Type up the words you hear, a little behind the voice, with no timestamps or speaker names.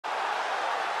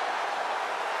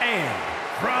And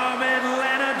from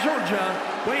Atlanta, Georgia,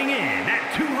 weighing in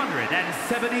at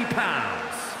 270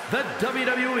 pounds, the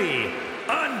WWE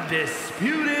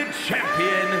Undisputed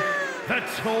Champion, the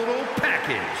Total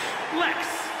Package, Lex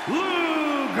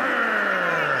Luger.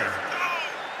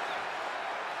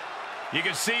 You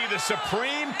can see the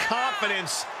supreme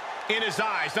confidence in his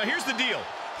eyes. Now, here's the deal.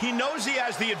 He knows he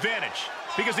has the advantage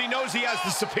because he knows he has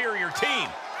the superior team.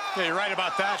 Yeah, you're right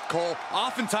about that, Cole.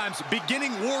 Oftentimes,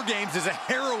 beginning War Games is a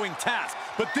harrowing task,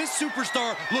 but this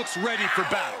superstar looks ready for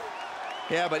battle.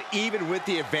 Yeah, but even with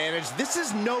the advantage, this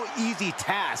is no easy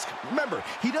task. Remember,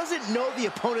 he doesn't know the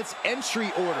opponent's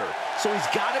entry order, so he's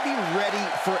got to be ready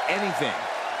for anything.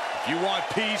 If you want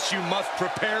peace, you must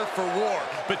prepare for war.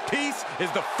 But peace is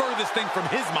the furthest thing from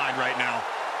his mind right now.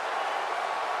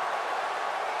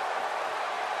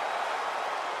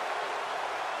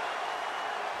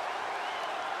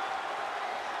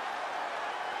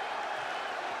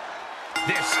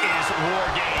 This is War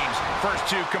Games. First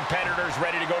two competitors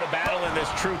ready to go to battle in this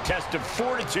true test of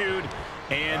fortitude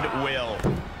and will.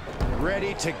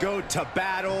 Ready to go to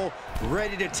battle,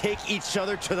 ready to take each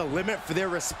other to the limit for their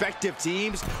respective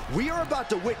teams. We are about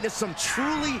to witness some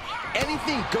truly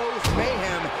anything goes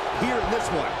mayhem here in this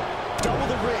one. Double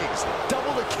the rings,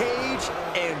 double the cage,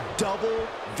 and double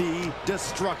the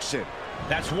destruction.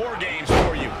 That's War Games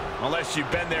for you. Unless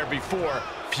you've been there before,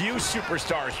 few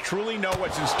superstars truly know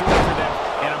what's in store for them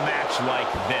in a match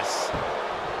like this.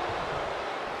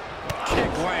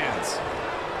 Kick lands.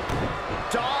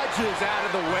 Dodges out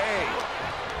of the way.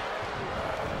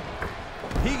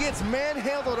 He gets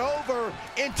manhandled over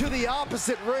into the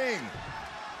opposite ring.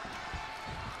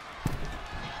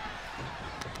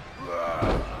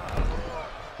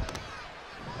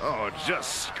 Oh,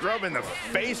 just scrubbing the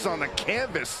face on the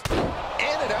canvas.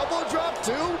 And an elbow drop,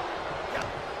 too?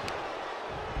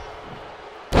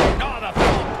 Oh, the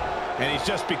thump. And he's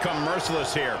just become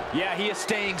merciless here. Yeah, he is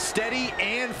staying steady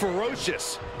and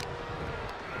ferocious.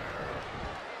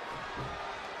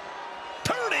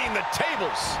 Turning the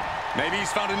tables. Maybe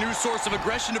he's found a new source of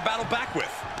aggression to battle back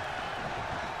with.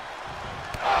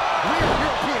 Weird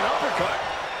European uppercut.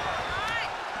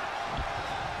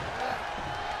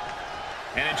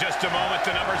 And in just a moment,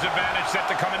 the numbers advantage set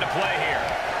to come into play here.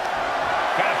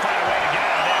 Gotta find a way to get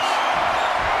out of this.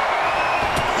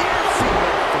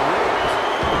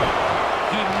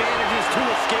 He manages to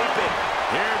escape it.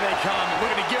 Here they come,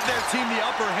 looking to give their team the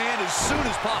upper hand as soon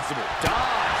as possible.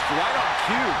 Dodged right on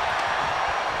cue.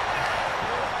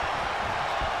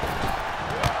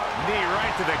 Knee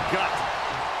right to the gut.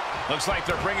 Looks like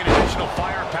they're bringing additional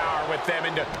firepower with them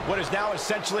into what is now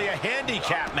essentially a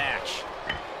handicap match.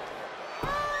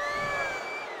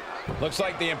 Looks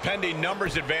like the impending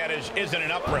numbers advantage isn't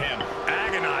enough for him.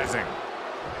 Agonizing.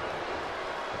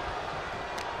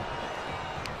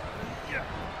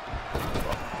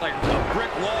 Like a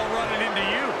brick wall running into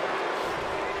you.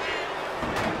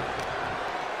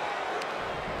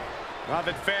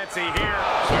 Nothing fancy here.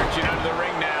 Searching under the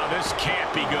ring now. This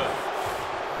can't be good.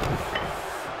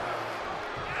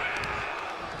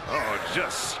 Oh,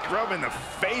 just scrubbing the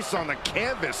face on the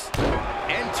canvas.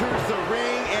 Enters the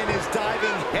ring and is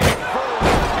diving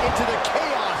headfirst into the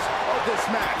chaos of this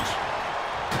match.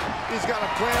 He's got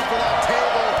a plan for that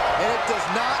table, and it does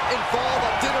not involve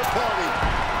a dinner party.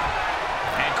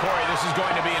 And Corey, this is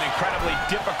going to be an incredibly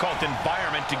difficult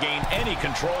environment to gain any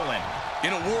control in.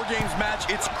 In a War Games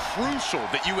match, it's crucial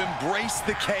that you embrace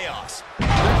the chaos.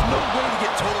 There's no way to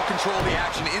get total control of the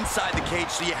action inside the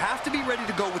cage, so you have to be ready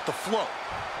to go with the flow.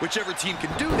 Whichever team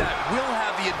can do that will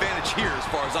have the advantage here as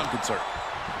far as I'm concerned.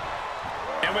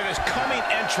 And with his coming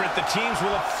entrant, the teams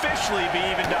will officially be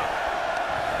evened up.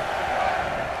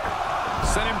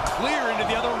 Send him clear into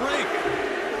the other ring.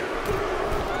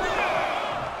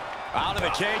 Out of the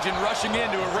cage and rushing in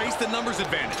to erase the numbers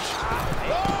advantage.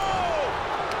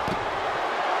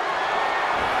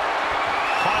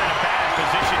 Caught in a bad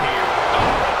position here.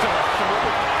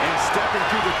 And stepping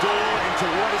through the door into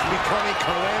what is becoming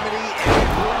calamity and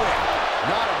ruin.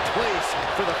 Not a place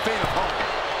for the faint of heart.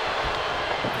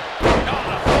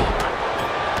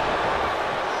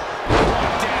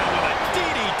 Down with a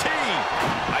DDT.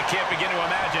 I can't begin to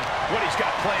imagine what he's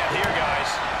got planned here, guys.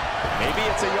 Maybe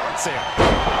it's a yard sale.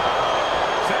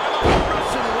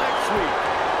 Russian leg sweep.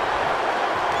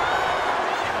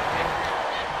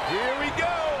 Here we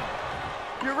go.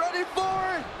 You ready for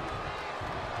it?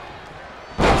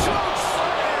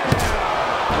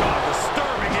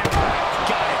 Disturbing impact.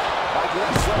 Got it. Like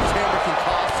that sledgehammer can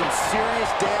cause some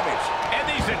serious damage. And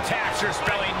these attacks are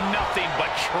spelling nothing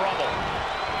but trouble.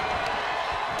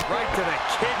 Right to the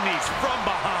kidneys from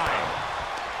behind.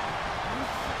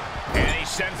 And he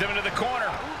sends him into the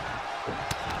corner. Good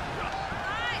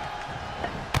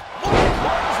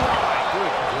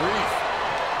grief.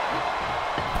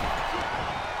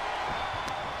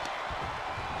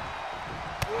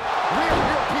 Rear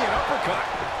European uppercut.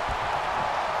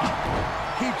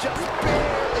 He just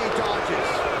barely dodges.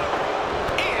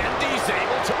 And he's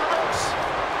able to reverse.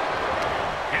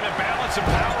 And the balance of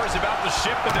power is about to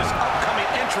shift with this upcoming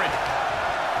entrant.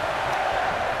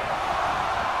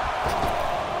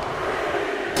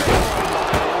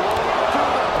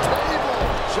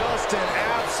 Just an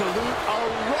absolute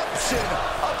eruption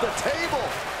of the table.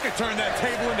 Could turn that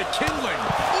table into kindling.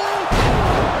 Ooh.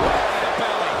 Right in the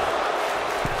belly.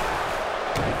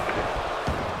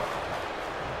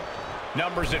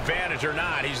 Numbers advantage or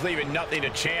not, he's leaving nothing to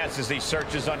chance as he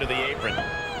searches under the apron. Oh,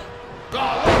 what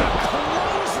a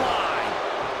clothesline.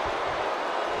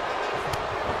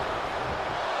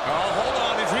 Oh, hold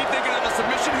on. Is he thinking of a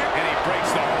submission here? And he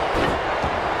breaks the hold.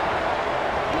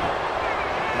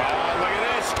 Oh, look at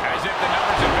this. As if the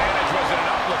numbers advantage wasn't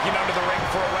enough, looking under the ring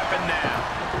for a weapon now.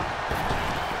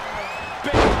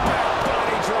 Big back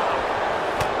body drop.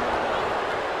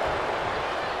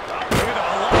 Look at the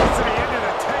velocity into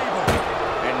the table.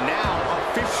 And now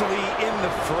officially in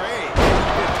the fray.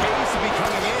 The case to be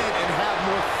coming in and have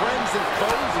more friends than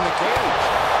foes in the cage.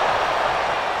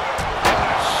 And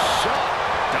a shot.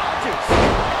 Dodges.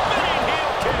 Big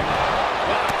heel kick.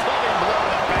 What a clubbing blow to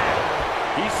the back.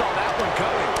 He saw that one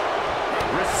coming.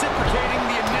 Reciprocating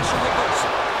the initial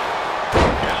reversal.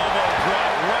 Elbow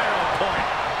drop right on point.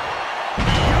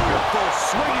 Beautiful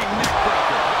swinging neck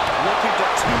breaker. Looking to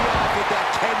tee off with that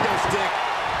kendo stick.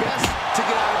 Best to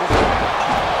get out of his way.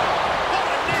 What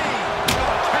a knee.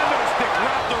 A kendo stick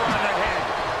wrapped around the head.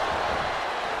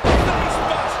 Face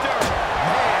buster.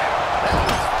 Man, that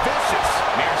was vicious.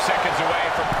 Mere seconds away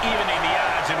from evening the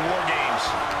odds in WarGames.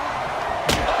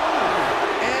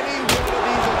 Any one of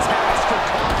these attacks could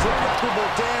cause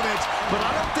irreparable damage, but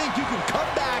I don't think you can come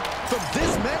back from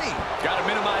this many. Got to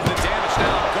minimize the damage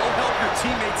now. Go help your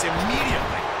teammates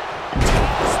immediately.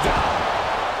 Tossed down.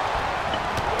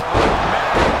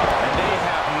 And they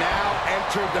have now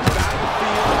entered the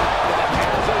battlefield that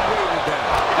has awaited them.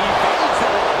 Evades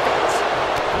their offense.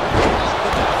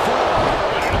 With that forearm.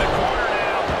 Put into the corner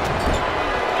now.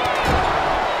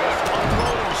 Just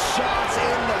unloading shots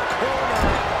in the corner.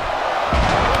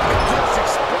 Just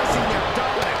expressing their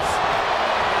dominance.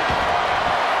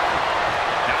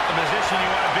 Not the position you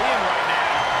want to be in right now.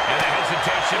 And the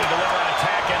hesitation to deliver an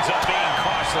attack ends up being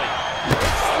costly.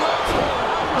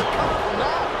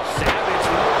 Savage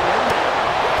rolling in there.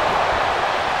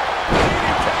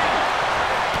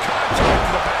 Contact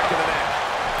to the back of the neck.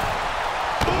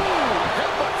 Ooh,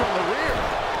 headbutt from the rear.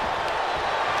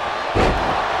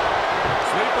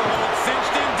 Sleeper hold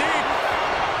cinched in deep.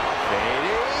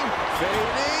 Fading,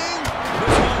 fading.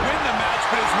 This won't win the match,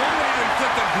 but it's one way to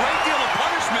inflict a great deal of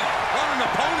punishment on an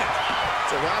opponent.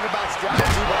 It's a roundabout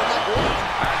strategy, but it might work.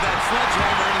 As that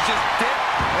sledgehammer is just dipped.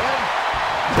 And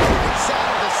breaks out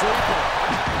of the sleeper.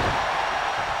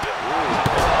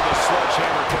 The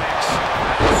sledgehammer connects.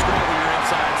 That'll scramble your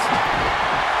insides.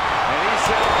 And he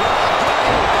said, well,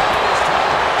 this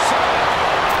time. So,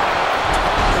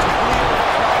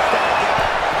 across that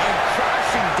gap and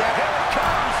crashing down. Here it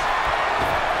comes.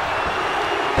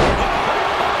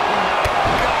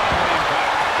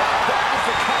 That is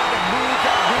the kind of move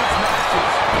that wins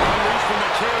matches. Unleashed from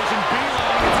the cage and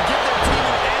beelining to give their team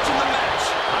an edge in the match.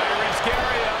 Iron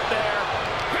scary up there.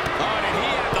 Oh, did he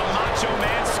have the Macho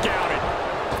Man scouted?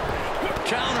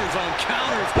 Counters on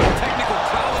counters. Technical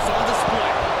prowess on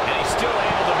display. And he's still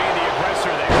able to be the aggressor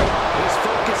there. His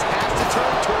focus has to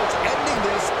turn towards ending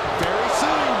this very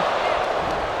soon.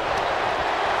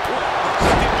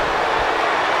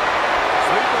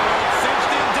 Sleeper hold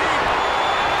cinched in deep.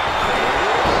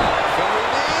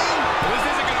 Fading.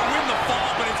 This isn't going to win the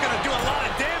fall, but it's going to do a lot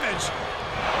of damage.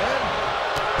 And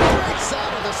breaks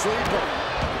out of the sleeper.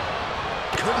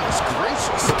 Goodness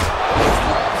gracious.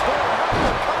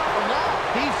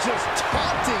 He's just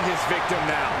taunting his victim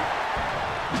now.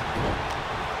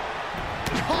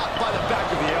 Caught by the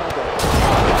back of the elbow.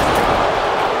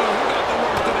 Who got the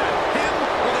worst of that? Him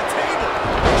or the table?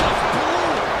 Just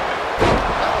blew.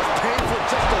 That was painful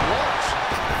just to watch.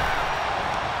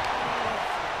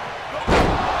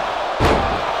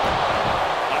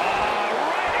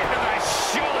 Right into the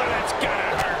shoulder. That's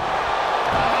gotta hurt.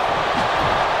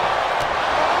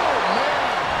 Oh, man.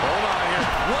 Hold on here.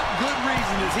 What good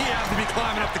reason does he have to be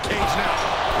climbing up the cage now?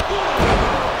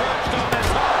 Perched on this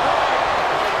hard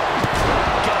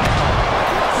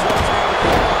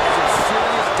Some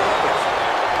serious damage.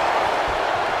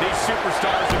 These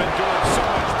superstars have endured so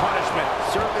much punishment.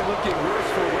 Certainly looking worse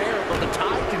for wear, but the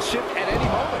tide can shift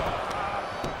going.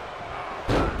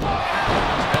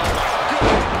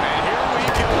 And here we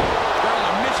go. They're on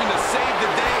a mission to save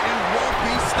the day and won't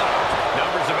be stopped.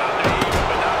 Numbers about to even,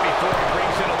 but not before he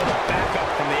brings in a little backup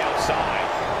from the outside.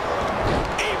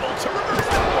 Able to reverse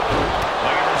that one.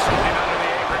 Looking for something under the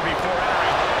apron before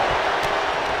entering.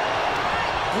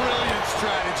 Brilliant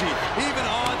strategy. Even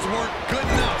odds weren't good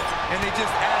enough, and they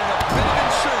just added a bit of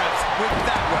insurance with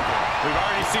that weapon. We've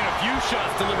already seen a few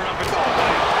shots delivered up in the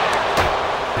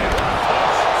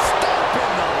Stop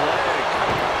in the leg.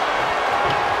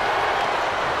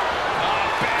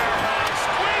 bear hug,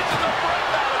 squeezing the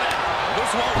breath out of it.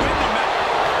 This won't win the match.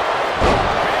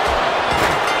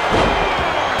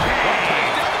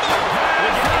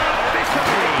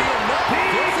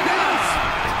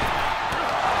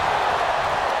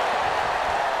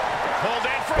 Pulled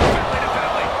in for a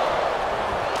belly-to-belly.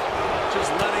 Just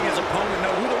letting his opponent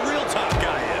know who the real top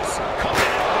guy is.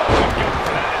 Coming out.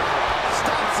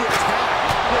 Stops the attack.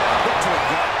 Hit to the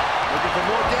gut. Looking for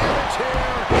more damage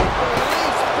here.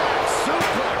 Release back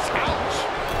suplex. Ouch.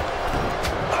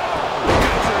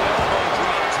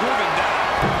 Driven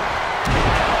down.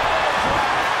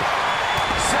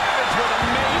 Savage with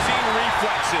amazing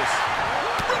reflexes.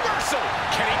 Reversal.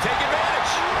 Can he take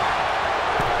advantage?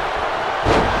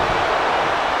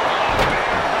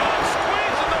 Bear hug,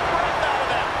 squeezing the breath out of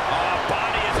that.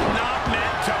 Body is not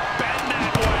meant to bend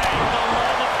that way. The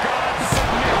love of God,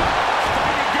 submit.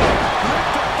 Fight again. Live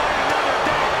to fight another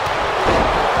day.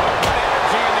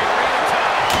 Energy in the arena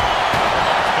time.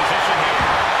 Position here.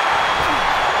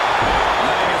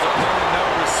 Letting his opponent know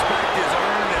respect is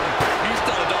earned, and he's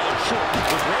still a dollar short.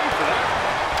 Was ready for that.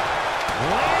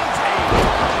 Lands a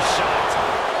bomb shot.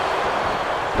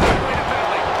 Belly to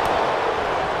belly. Oh,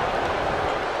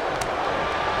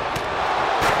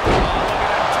 look at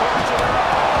that torture their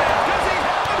opponent. Does he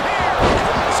have him here?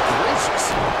 Goodness gracious.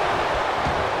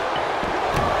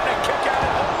 And a kick out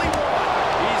at only one.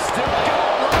 He's still got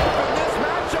life in this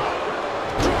matchup.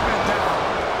 Driven down.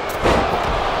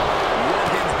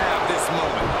 WarGames have this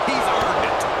moment. He's earned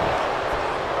it.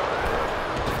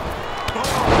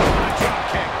 Drop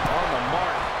kick on the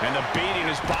mark. And the beating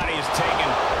his body has taken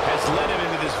has led him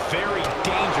into this very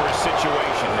dangerous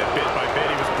situation. That bit by bit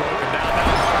he was broken down. Now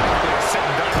he's practically a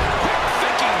sitting duck. Quick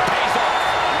thinking pays off.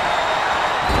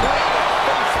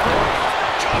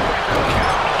 Jawbreaker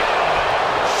count to get out of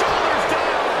it. Shoulders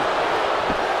down.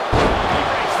 He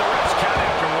breaks the ref's count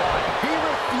after one. He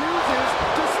refuses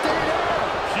to stay down.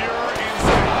 Pure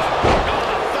instinct. Oh,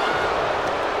 the thump.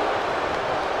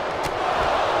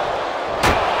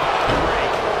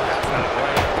 Break. That's not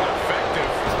right, but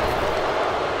effective.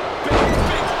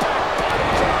 Big back body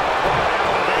drop. What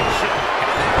elevation.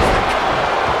 And there's the cover.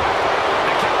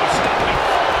 The count was stopping.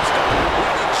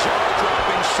 What a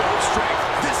jaw-dropping show of strength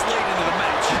this late into the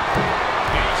match.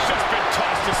 He's just been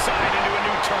tossed aside into a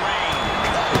new terrain.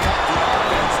 Cutting off the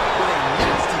offense with a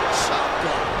nasty chop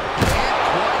block. Can't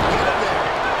quite get him there.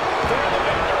 For the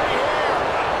victory here.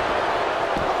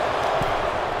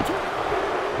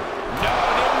 No,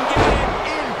 didn't get it.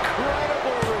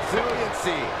 Incredible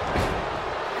resiliency.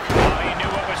 Oh, he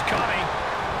knew what was coming.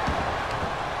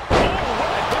 Oh,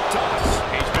 what a hip toss.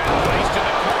 He's been placed in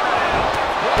the corner now.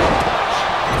 What a punch.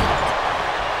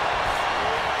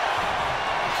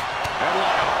 And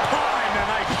like a prime, a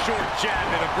nice short jab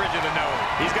to the bridge of the nose.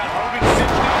 He's got Hogan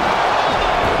cinched in.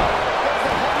 There's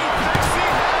the hook. He thinks he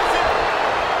has it.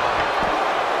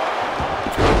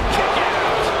 Kick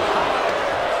out.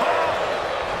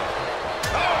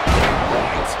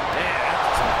 Right. Yeah,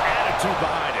 that's some attitude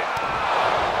behind it.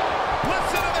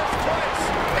 Listen to this place.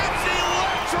 It's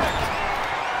electric.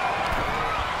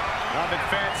 Nothing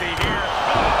fancy here.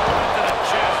 Oh, right to the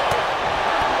chest.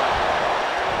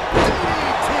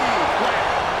 DDT.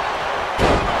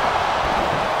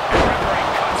 And referee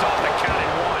cuts off the count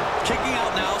at one. Kicking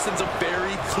out now sends a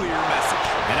very clear message.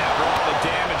 And after all the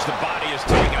damage the body has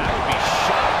taken, I would be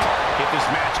shocked if this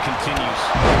match continues.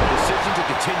 The decision to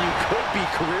continue could be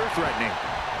career-threatening.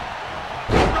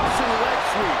 Russian leg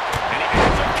sweep. And he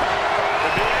has a cover.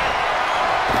 Could be it.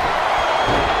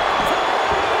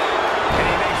 And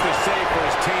he makes the save for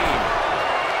his team.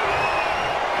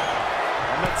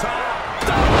 On the top.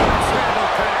 Double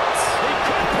connects. He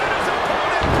could pin his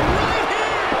opponent right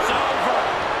here. It's over.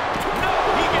 No,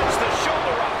 he gets the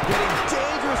shoulder up. Getting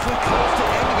dangerously close to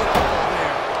ending it all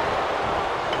there.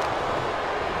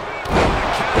 What a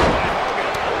counter by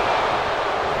Hogan.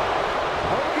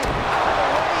 Hogan out of the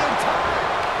way in time.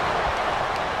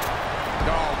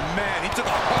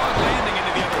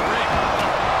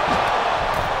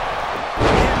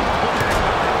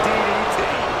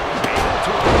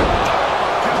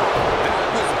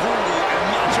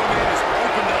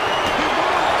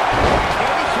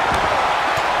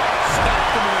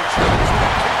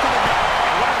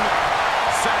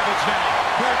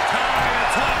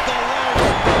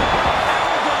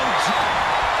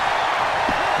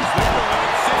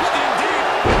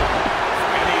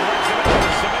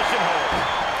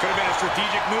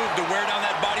 move to wear down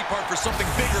that body part for something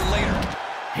bigger later.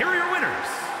 Here are your winners.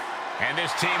 And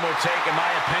this team will take, in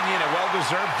my opinion, a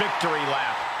well-deserved victory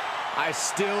lap. I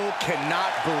still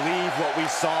cannot believe what we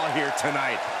saw here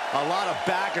tonight. A lot of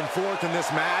back and forth in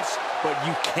this match, but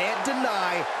you can't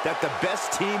deny that the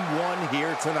best team won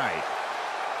here tonight.